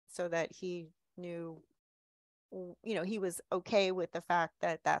you? So that he knew, he was okay with the fact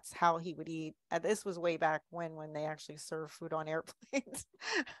that that's how he would eat. This was way back when they actually served food on airplanes,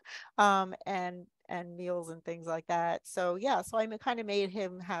 and meals and things like that. So yeah, so I kind of made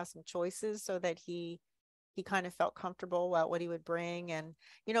him have some choices so that he kind of felt comfortable about what he would bring. And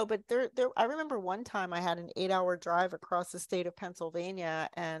but there I remember one time I had an 8-hour drive across the state of Pennsylvania,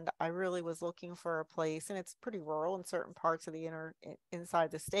 and I really was looking for a place, and it's pretty rural in certain parts of the inside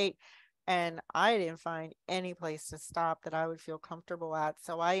the state, and I didn't find any place to stop that I would feel comfortable at.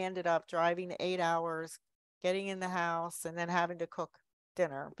 So I ended up driving the 8 hours, getting in the house, and then having to cook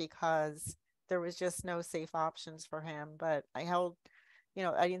dinner because there was just no safe options for him. But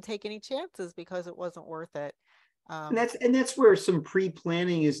I didn't take any chances because it wasn't worth it. And that's where some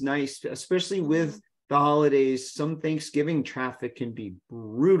pre-planning is nice, especially with the holidays. Some Thanksgiving traffic can be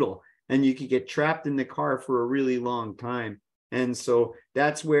brutal and you could get trapped in the car for a really long time. And so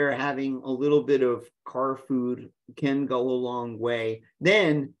that's where having a little bit of car food can go a long way.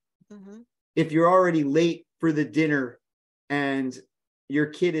 Then if you're already late for the dinner and your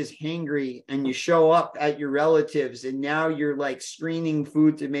kid is hangry and you show up at your relatives and now you're like screening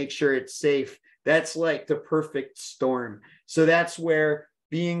food to make sure it's safe, that's like the perfect storm. So that's where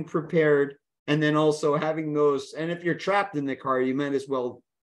being prepared, and then also having those, and if you're trapped in the car, you might as well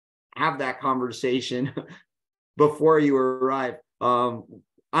have that conversation before you arrive. I'm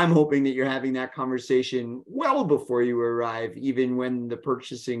hoping that you're having that conversation well before you arrive, even when the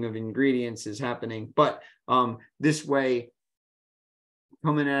purchasing of ingredients is happening. But this way,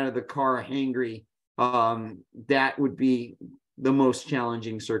 coming out of the car hangry, that would be the most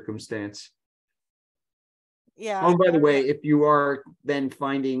challenging circumstance. Yeah. Oh, by the way, if you are then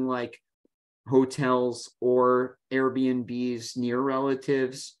finding like hotels or Airbnbs near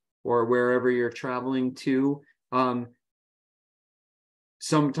relatives or wherever you're traveling to,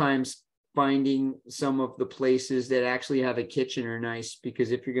 sometimes finding some of the places that actually have a kitchen are nice,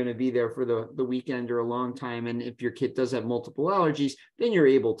 because if you're going to be there for the weekend or a long time, and if your kid does have multiple allergies, then you're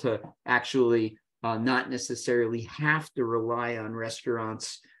able to actually not necessarily have to rely on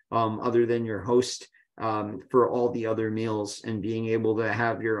restaurants other than your host for all the other meals, and being able to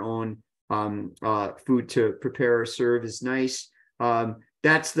have your own food to prepare or serve is nice.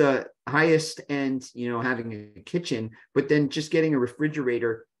 That's the highest end, having a kitchen, but then just getting a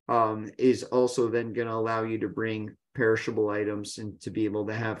refrigerator is also then going to allow you to bring perishable items and to be able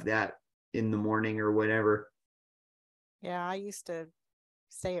to have that in the morning or whatever. Yeah, I used to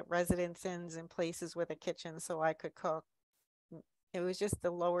stay at residence inns and places with a kitchen so I could cook. It was just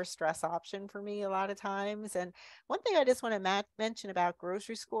the lower stress option for me a lot of times. And one thing I just want to mention about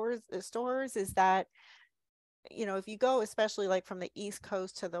grocery stores is that if you go, especially like from the East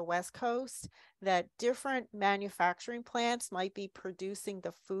Coast to the West Coast, that different manufacturing plants might be producing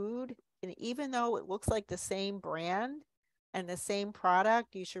the food. And even though it looks like the same brand and the same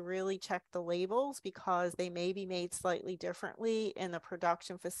product, you should really check the labels because they may be made slightly differently in the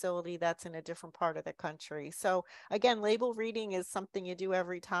production facility that's in a different part of the country. So again, label reading is something you do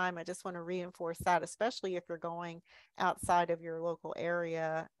every time. I just want to reinforce that, especially if you're going outside of your local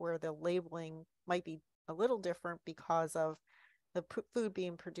area where the labeling might be a little different because of the food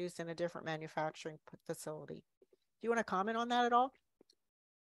being produced in a different manufacturing facility. Do you want to comment on that at all?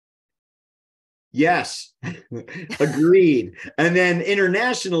 Yes, agreed. And then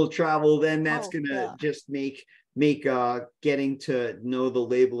international travel, then that's going to just make getting to know the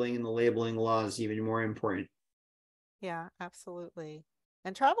labeling and the labeling laws even more important. Yeah, absolutely.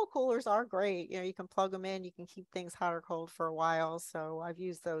 And travel coolers are great. You can plug them in, you can keep things hot or cold for a while. So I've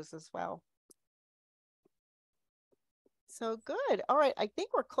used those as well. So good. All right. I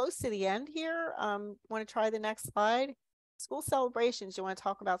think we're close to the end here. Want to try the next slide? School celebrations. You want to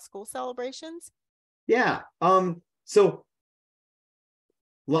talk about school celebrations? Yeah. So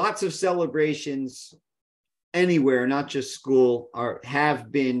lots of celebrations anywhere, not just school,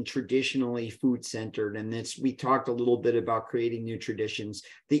 have been traditionally food centered. And we talked a little bit about creating new traditions.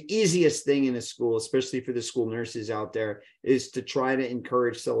 The easiest thing in a school, especially for the school nurses out there, is to try to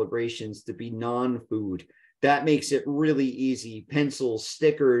encourage celebrations to be non-food. That makes it really easy. Pencils,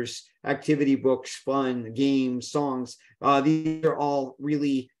 stickers, activity books, fun, games, songs. These are all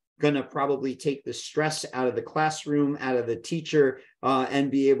really going to probably take the stress out of the classroom, out of the teacher, and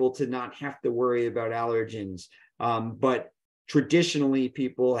be able to not have to worry about allergens. But traditionally,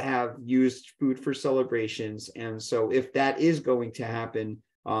 people have used food for celebrations. And so if that is going to happen,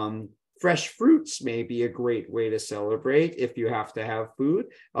 fresh fruits may be a great way to celebrate if you have to have food.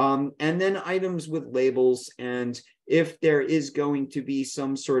 And then items with labels. And if there is going to be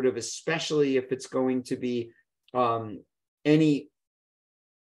some sort of, especially if it's going to be any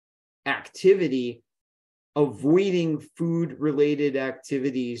activity, avoiding food related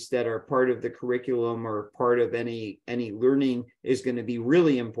activities that are part of the curriculum or part of any learning is going to be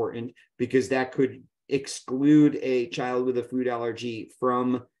really important, because that could exclude a child with a food allergy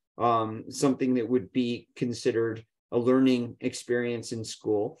from something that would be considered a learning experience in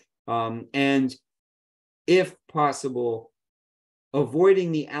school. And if possible,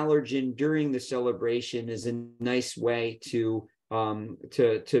 avoiding the allergen during the celebration is a nice way to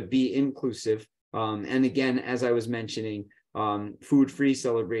be inclusive. And again, as I was mentioning, food-free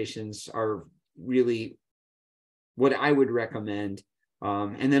celebrations are really what I would recommend.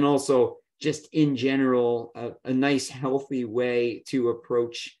 And then also, just in general, a nice, healthy way to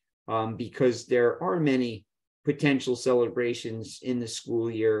approach, because there are many potential celebrations in the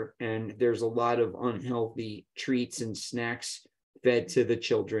school year, and there's a lot of unhealthy treats and snacks fed to the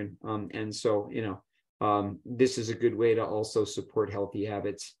children. And so, this is a good way to also support healthy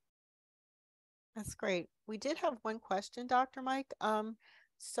habits. That's great. We did have one question, Dr. Mike.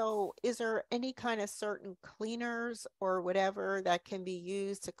 So is there any kind of certain cleaners or whatever that can be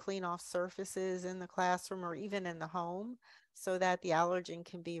used to clean off surfaces in the classroom or even in the home so that the allergen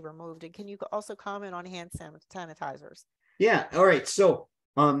can be removed? And can you also comment on hand sanitizers? Yeah. All right. So,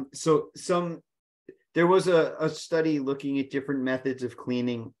 there was a study looking at different methods of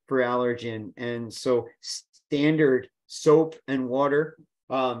cleaning for allergen. And so standard soap and water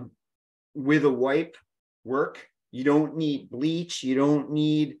with a wipe work. You don't need bleach. You don't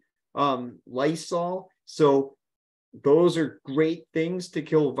need Lysol. So those are great things to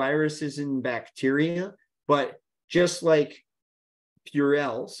kill viruses and bacteria. But just like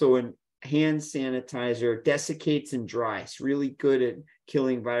Purell, so a hand sanitizer, desiccates and dries, really good at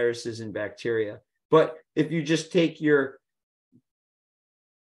killing viruses and bacteria. But if you just take your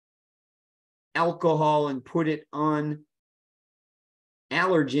alcohol and put it on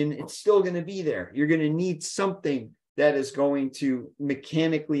allergen, it's still going to be there. You're going to need something that is going to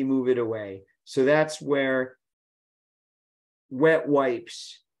mechanically move it away. So that's where wet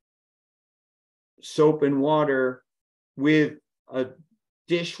wipes, soap and water with a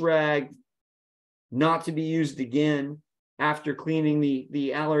dish rag, not to be used again after cleaning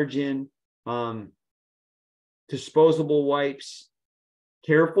the allergen, disposable wipes.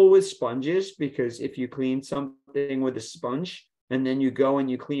 Careful with sponges, because if you clean something with a sponge and then you go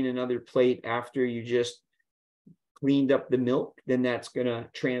and you clean another plate after you just cleaned up the milk, then that's going to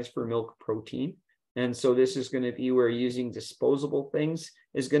transfer milk protein. And so this is going to be where using disposable things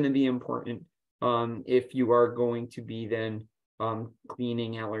is going to be important if you are going to be then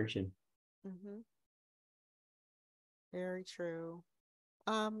cleaning allergen. Mm-hmm. Very true.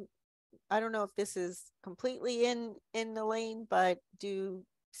 I don't know if this is completely in the lane, but do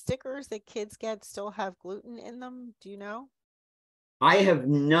stickers that kids get still have gluten in them? Do you know? I have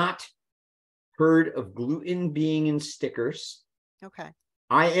not heard of gluten being in stickers. Okay.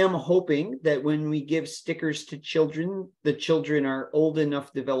 I am hoping that when we give stickers to children, the children are old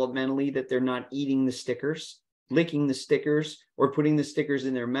enough developmentally that they're not eating the stickers, licking the stickers, or putting the stickers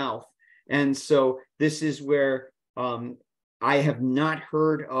in their mouth. And so this is where I have not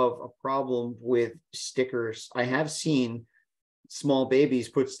heard of a problem with stickers. I have seen small babies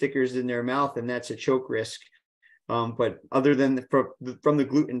put stickers in their mouth, and that's a choke risk. But other than from the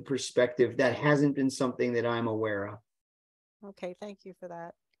gluten perspective, that hasn't been something that I'm aware of. Okay, thank you for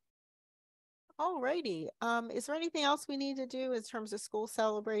that. Alrighty. Is there anything else we need to do in terms of school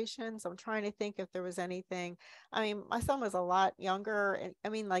celebrations? I'm trying to think if there was anything. I mean, my son was a lot younger, and I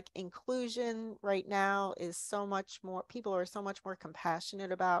mean, like inclusion right now is so much more, people are so much more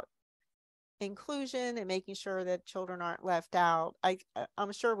compassionate about inclusion and making sure that children aren't left out.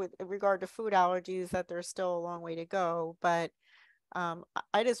 I'm sure with regard to food allergies that there's still a long way to go, but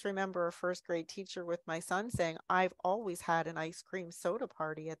I just remember a first grade teacher with my son saying, I've always had an ice cream soda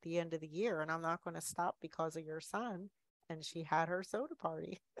party at the end of the year, and I'm not going to stop because of your son. And she had her soda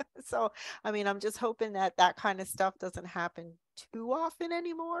party. So, I mean, I'm just hoping that that kind of stuff doesn't happen too often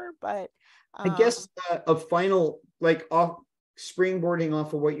anymore. But I guess a final, like off springboarding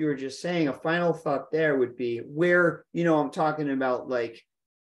off of what you were just saying, a final thought there would be where, I'm talking about like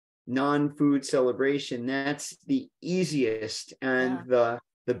non-food celebration, that's the easiest and yeah,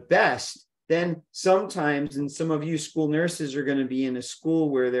 the best. Then sometimes, and some of you school nurses are going to be in a school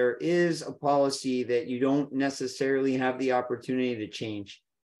where there is a policy that you don't necessarily have the opportunity to change.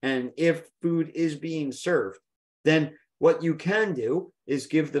 And if food is being served, then what you can do is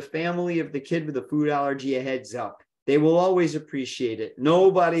give the family of the kid with a food allergy a heads up. They will always appreciate it.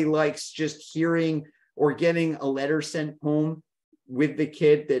 Nobody likes just hearing or getting a letter sent home with the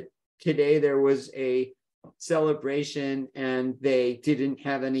kid that today there was a celebration and they didn't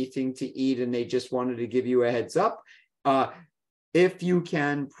have anything to eat and they just wanted to give you a heads up. If you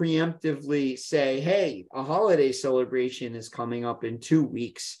can preemptively say, hey, a holiday celebration is coming up in 2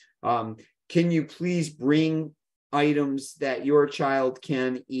 weeks. Can you please bring items that your child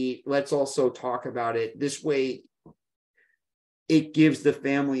can eat? Let's also talk about it. This way, it gives the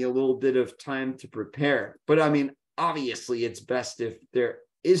family a little bit of time to prepare. But I mean, obviously, it's best if there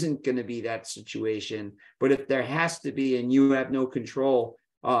isn't going to be that situation. But if there has to be and you have no control,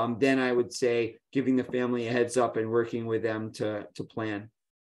 then I would say giving the family a heads up and working with them to plan.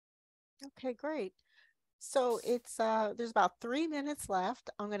 okay, great. So it's there's about 3 minutes left.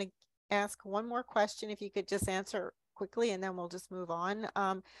 I'm going to ask one more question if you could just answer quickly and then we'll just move on.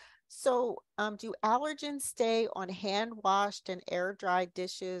 Do allergens stay on hand washed and air dried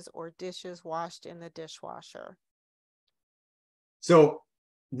dishes or dishes washed in the dishwasher? So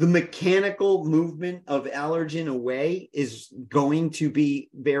the mechanical movement of allergen away is going to be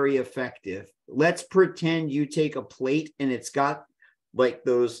very effective. Let's pretend you take a plate and it's got like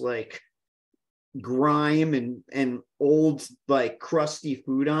those like grime and old like crusty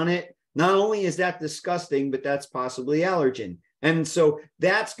food on it. Not only is that disgusting, but that's possibly allergen. And so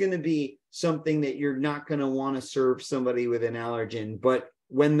that's going to be something that you're not going to want to serve somebody with an allergen. But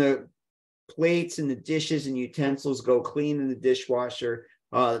when the plates and the dishes and utensils go clean in the dishwasher,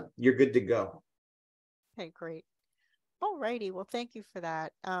 you're good to go. Okay, great. All righty. Well, thank you for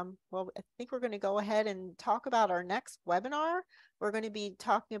that. Well, I think we're going to go ahead and talk about our next webinar. We're going to be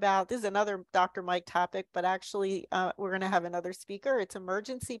talking about, this is another Dr. Mike topic, but actually we're going to have another speaker. It's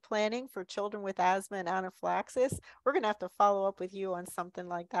emergency planning for children with asthma and anaphylaxis. We're going to have to follow up with you on something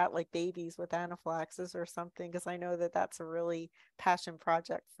like that, like babies with anaphylaxis or something, because I know that that's a really passion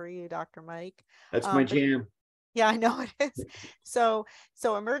project for you, Dr. Mike. That's my But jam. yeah, I know it is. So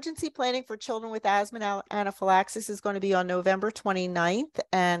emergency planning for children with asthma and anaphylaxis is going to be on November 29th,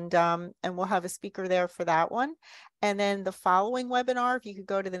 and we'll have a speaker there for that one. And then the following webinar, if you could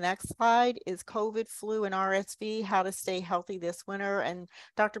go to the next slide, is COVID, flu, and RSV, how to stay healthy this winter. And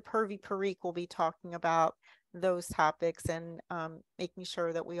Dr. Purvi Parikh will be talking about those topics and making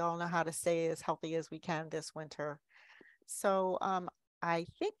sure that we all know how to stay as healthy as we can this winter. So I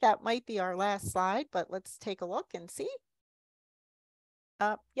think that might be our last slide, but let's take a look and see.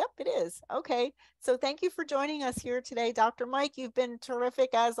 Yep, it is. Okay. So thank you for joining us here today, Dr. Mike. You've been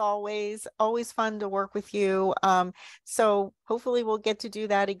terrific as always. Always fun to work with you. So hopefully we'll get to do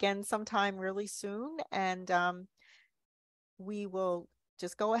that again sometime really soon. And we will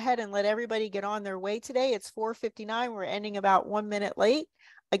just go ahead and let everybody get on their way today. It's 4:59. We're ending about 1 minute late.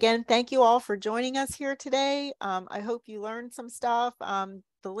 Again, thank you all for joining us here today. I hope you learned some stuff. The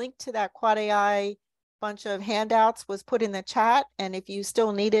link to that Quad AI bunch of handouts was put in the chat. And if you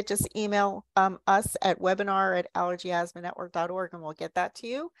still need it, just email us at webinar@allergyasthmanetwork.org and we'll get that to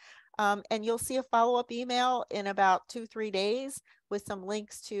you. And you'll see a follow-up email in about 2-3 days with some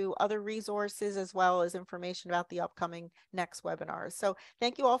links to other resources as well as information about the upcoming next webinars. So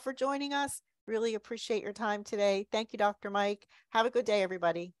thank you all for joining us. Really appreciate your time today. Thank you, Dr. Mike. Have a good day,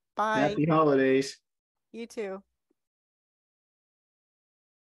 everybody. Bye. Happy holidays. You too.